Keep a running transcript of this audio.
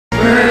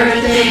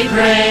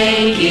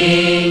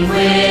Pranking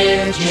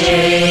with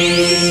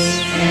Jay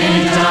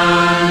and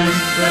Don,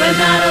 but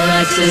not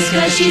Alexis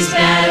because she's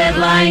bad at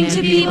lying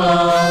to people.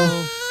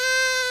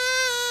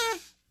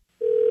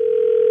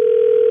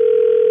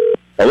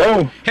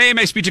 Hello? Hey,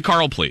 may I speak to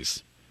Carl,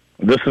 please?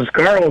 This is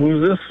Carl.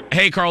 Who's this?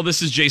 Hey, Carl,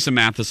 this is Jason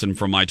Matheson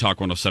from My Talk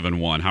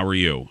 1071. How are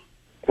you?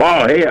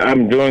 Oh, hey,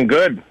 I'm doing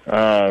good.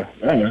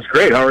 That's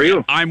great. How are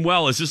you? I'm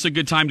well. Is this a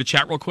good time to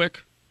chat real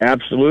quick?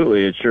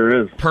 Absolutely, it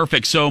sure is.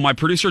 Perfect. So my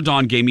producer,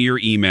 Dawn, gave me your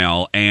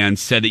email and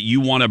said that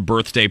you want to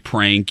birthday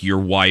prank your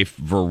wife,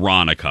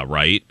 Veronica,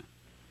 right?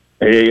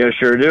 Yeah,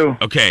 sure do.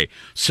 Okay,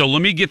 so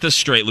let me get this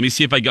straight. Let me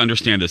see if I can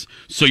understand this.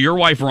 So your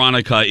wife,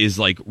 Veronica, is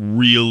like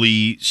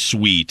really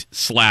sweet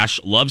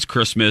 / loves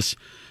Christmas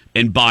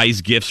and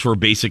buys gifts for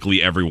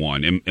basically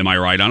everyone. Am I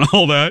right on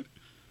all that?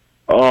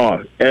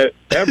 Oh,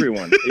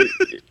 everyone.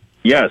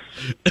 Yes.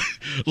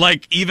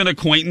 Like even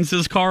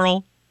acquaintances,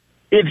 Carl?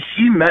 If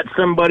she met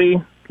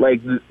somebody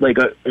like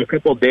a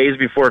couple days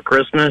before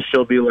Christmas,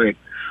 she'll be like,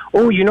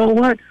 "Oh, you know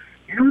what?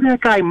 You know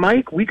that guy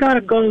Mike? We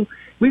gotta go.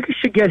 We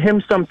should get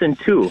him something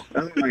too."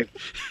 I'm like,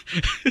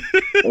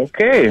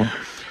 okay.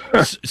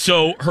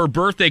 So her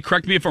birthday,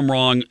 correct me if I'm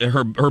wrong,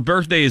 her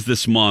birthday is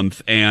this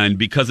month, and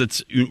because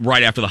it's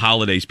right after the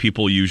holidays,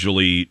 people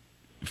usually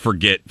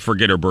forget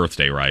her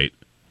birthday, right?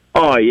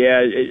 Oh,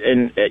 yeah,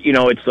 and you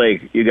know, it's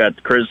like you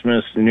got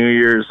Christmas, New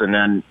Year's, and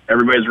then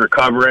everybody's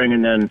recovering,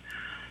 and then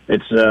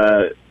it's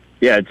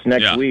it's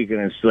next week, and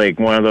it's like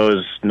one of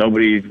those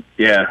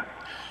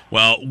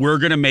Well, we're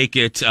going to make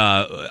it,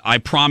 I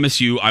promise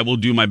you, I will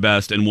do my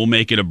best, and we'll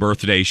make it a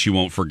birthday she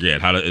won't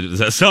forget. Does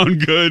that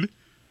sound good?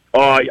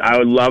 Oh, I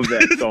would love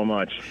that so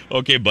much.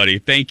 Okay, buddy.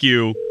 Thank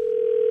you.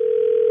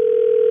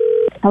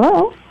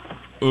 Hello?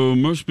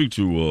 May I speak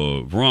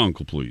to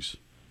Veronica, please?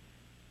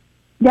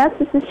 Yes,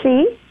 this is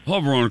she. Hi,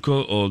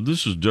 Veronica.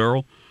 This is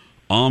Daryl.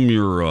 I'm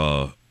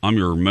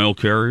your mail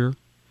carrier.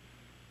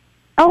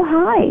 Oh,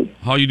 hi.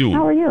 How you doing?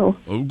 How are you?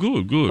 Oh,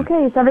 good.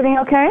 Okay, is everything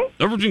okay?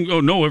 Everything's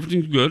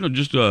good. I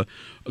just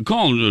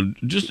calling.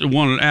 Just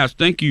wanted to ask.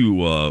 Thank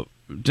you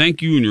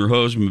and your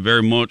husband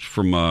very much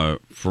for my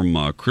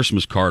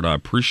Christmas card. I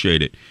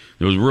appreciate it.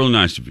 It was really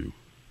nice of you.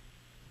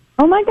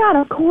 Oh my God,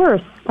 of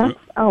course.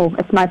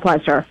 It's my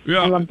pleasure.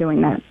 Yeah, I love doing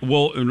that.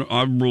 Well, and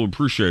I really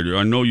appreciate it.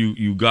 I know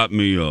you got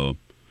me a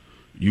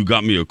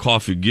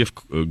coffee gift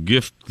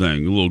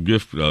thing, a little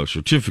gift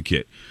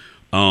certificate.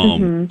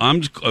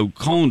 I'm just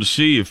calling to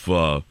see if,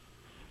 I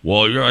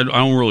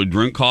don't really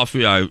drink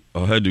coffee. I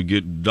had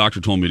to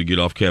doctor told me to get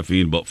off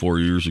caffeine about 4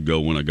 years ago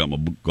when I got my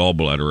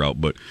gallbladder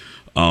out, but,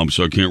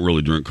 so I can't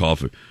really drink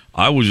coffee.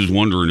 I was just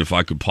wondering if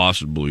I could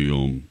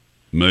possibly,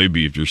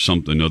 maybe if there's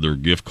other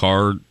gift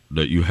card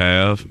that you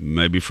have,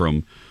 maybe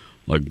from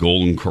like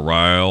Golden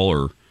Corral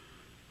or,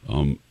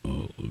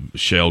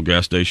 Shell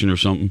gas station or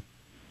something.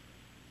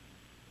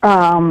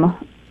 Well,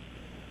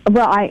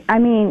 I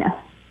mean,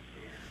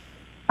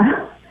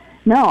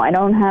 no, I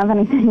don't have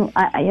anything.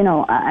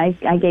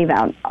 I gave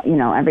out,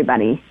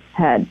 everybody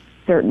had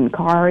certain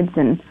cards,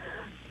 and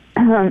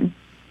I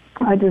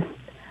just,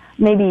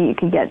 maybe you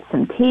could get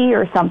some tea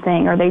or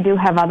something, or they do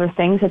have other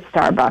things at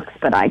Starbucks,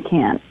 but I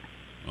can't.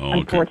 Oh, okay.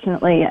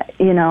 Unfortunately, I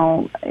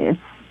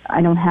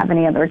don't have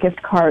any other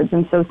gift cards.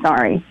 I'm so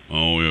sorry.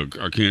 Oh, yeah,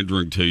 I can't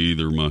drink tea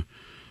either.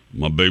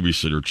 My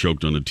babysitter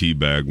choked on a tea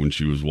bag when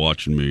she was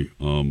watching me,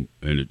 and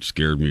it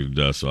scared me to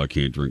death, so I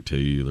can't drink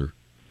tea either.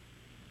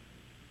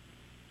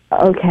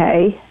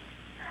 Okay.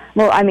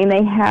 Well, I mean,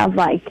 they have,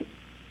 sandwiches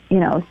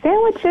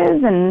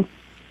and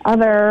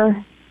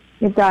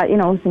you've got,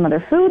 some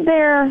other food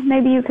there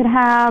maybe you could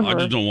have. I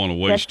just don't want to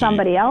waste it. Get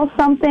somebody else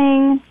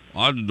something.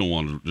 I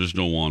just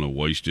don't want to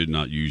waste it,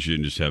 not use it,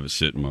 and just have it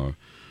sit in my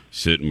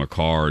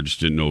car. I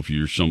just didn't know if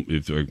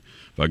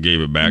I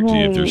gave it back to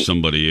you, if there's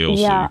somebody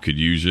else that you could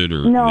use it,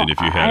 or then if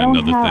you had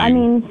another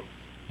thing,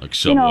 like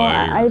Subway.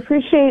 I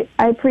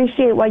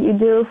appreciate what you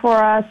do for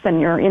us,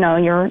 and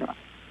you're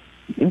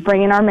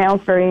bringing our mail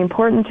is very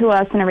important to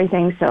us and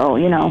everything. So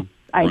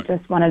I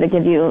just wanted to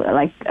give you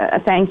a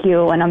thank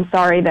you, and I'm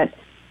sorry that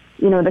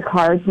the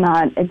card's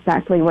not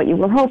exactly what you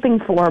were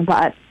hoping for,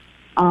 but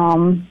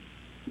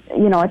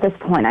at this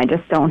point, I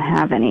just don't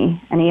have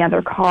any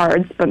other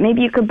cards. But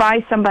maybe you could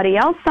buy somebody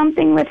else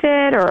something with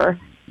it, or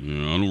I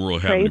don't really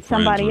have trade any friends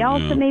somebody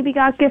else that maybe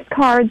got gift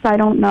cards. I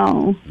don't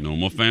know. No,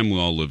 my family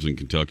all lives in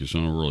Kentucky, so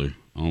I don't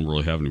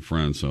really have any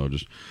friends. So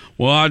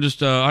I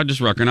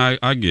just reckon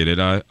I get it.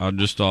 I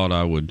just thought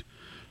I would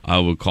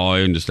call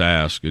you and just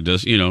ask. It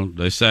does,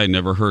 they say it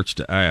never hurts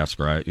to ask,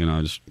 right?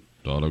 I just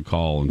thought I'd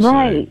call and say.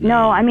 Right.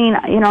 No, I mean,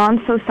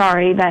 I'm so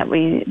sorry that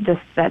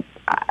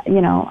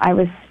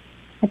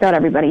I thought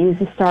everybody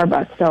uses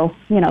Starbucks, so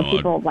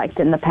people have liked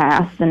it in the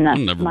past, and I've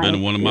never been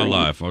in one in my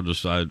life. I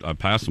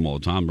pass them all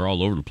the time. They're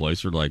all over the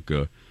place. They're like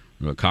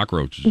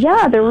cockroaches.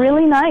 Yeah, they're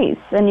really nice,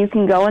 and you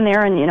can go in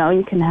there and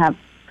you can have.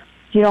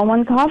 Do you don't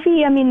want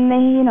coffee? I mean,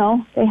 they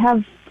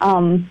have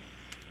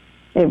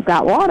they've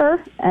got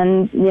water,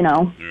 and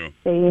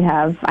they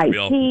have iced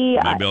tea.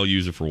 Maybe I'll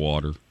use it for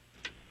water.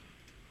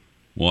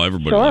 Well,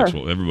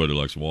 everybody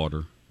likes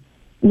water.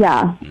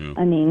 Yeah. Yeah.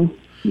 I mean,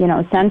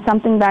 send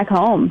something back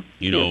home to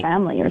You know- your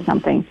family or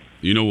something.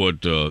 You know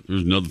what?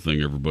 There's another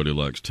thing everybody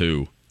likes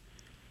too,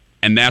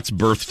 and that's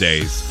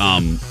birthdays.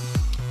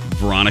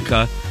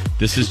 Veronica,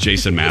 this is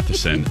Jason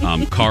Matheson.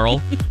 Carl,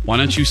 why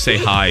don't you say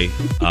hi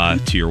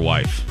to your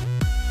wife?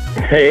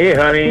 Hey,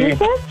 honey.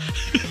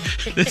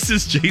 This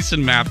is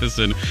Jason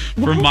Matheson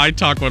from My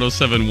Talk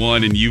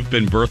 1071, and you've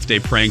been birthday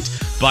pranked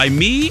by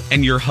me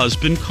and your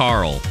husband,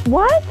 Carl.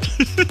 What?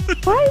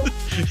 What?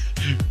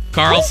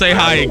 Carl, say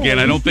hi again.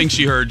 I don't think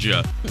she heard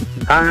you.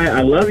 Hi,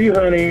 I love you,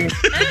 honey.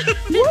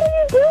 What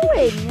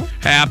are you doing?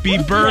 Happy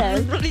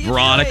birthday,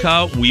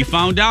 Veronica. We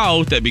found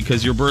out that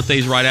because your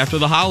birthday's right after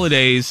the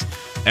holidays,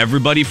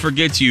 everybody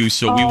forgets you.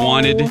 So we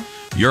wanted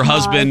your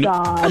husband.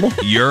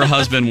 God. Your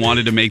husband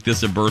wanted to make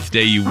this a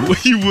birthday you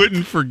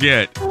wouldn't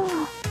forget.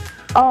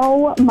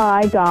 Oh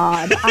my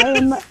God.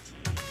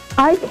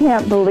 I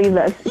can't believe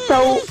this.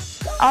 So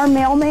our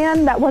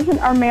mailman, that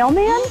wasn't our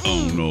mailman?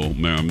 Oh no,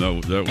 ma'am, that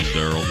was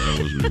Daryl. That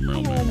wasn't your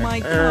mailman. Oh my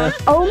God.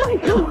 Oh my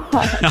God.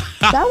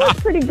 That was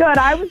pretty good.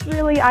 I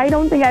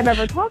don't think I've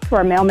ever talked to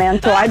our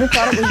mailman, so I just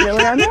thought it was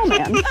really our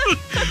mailman.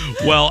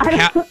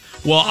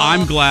 Well,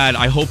 I'm glad.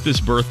 I hope this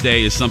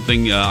birthday is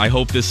something. I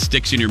hope this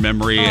sticks in your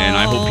memory, and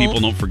I hope people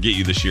don't forget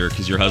you this year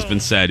because your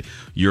husband said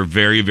you're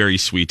very, very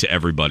sweet to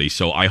everybody.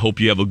 So I hope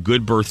you have a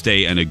good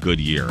birthday and a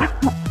good year.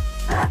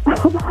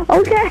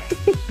 Okay.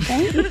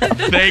 Thank you.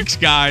 Thanks,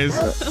 guys.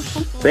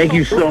 Thank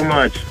you so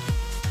much.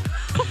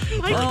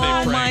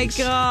 Oh my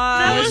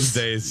God.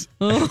 Wednesdays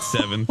at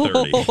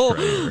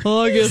 7:30.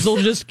 I guess I'll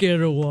just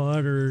get a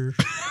water.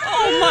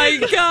 Oh my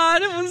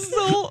God. It was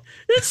so.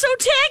 It's so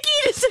tacky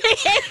to say,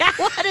 hey, I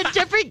want a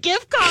different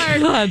gift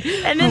card. God.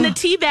 And then the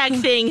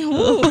teabag thing.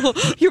 Ooh.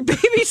 Your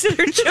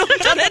babysitter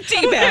choked on a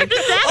teabag. Where did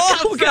that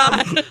come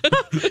God. from?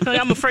 Like,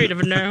 I'm afraid of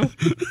it now.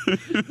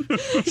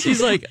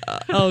 She's like,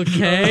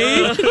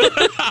 okay.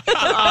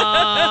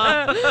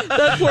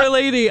 That poor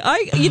lady.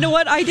 You know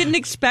what? I didn't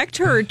expect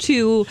her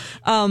to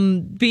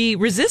be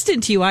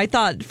resistant to you. I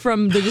thought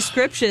from the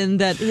description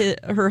that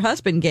her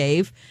husband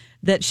gave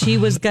that she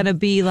was going to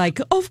be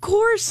like, of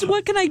course,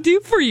 what can I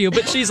do for you?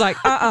 But she's like,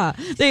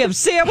 they have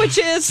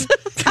sandwiches.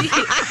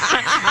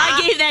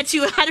 I gave that to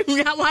you. I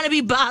do not want to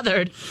be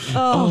bothered.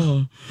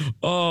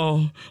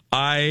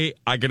 I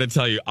gotta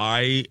tell you,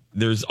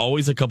 there's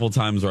always a couple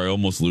times where I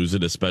almost lose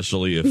it,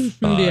 especially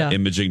if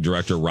imaging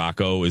director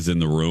Rocco is in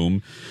the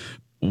room.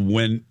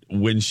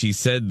 When she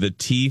said the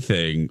tea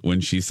thing,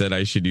 when she said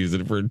I should use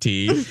it for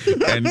tea,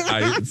 and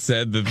I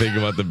said the thing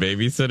about the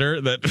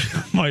babysitter, that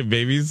my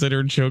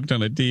babysitter choked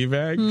on a tea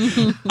bag,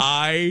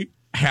 I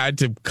had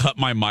to cut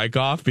my mic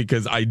off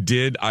because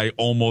I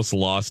almost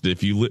lost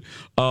it.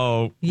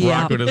 Rocco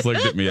just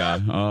looked at me.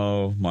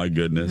 Oh my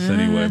goodness.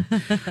 Anyway,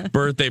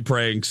 birthday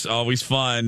pranks, always fun.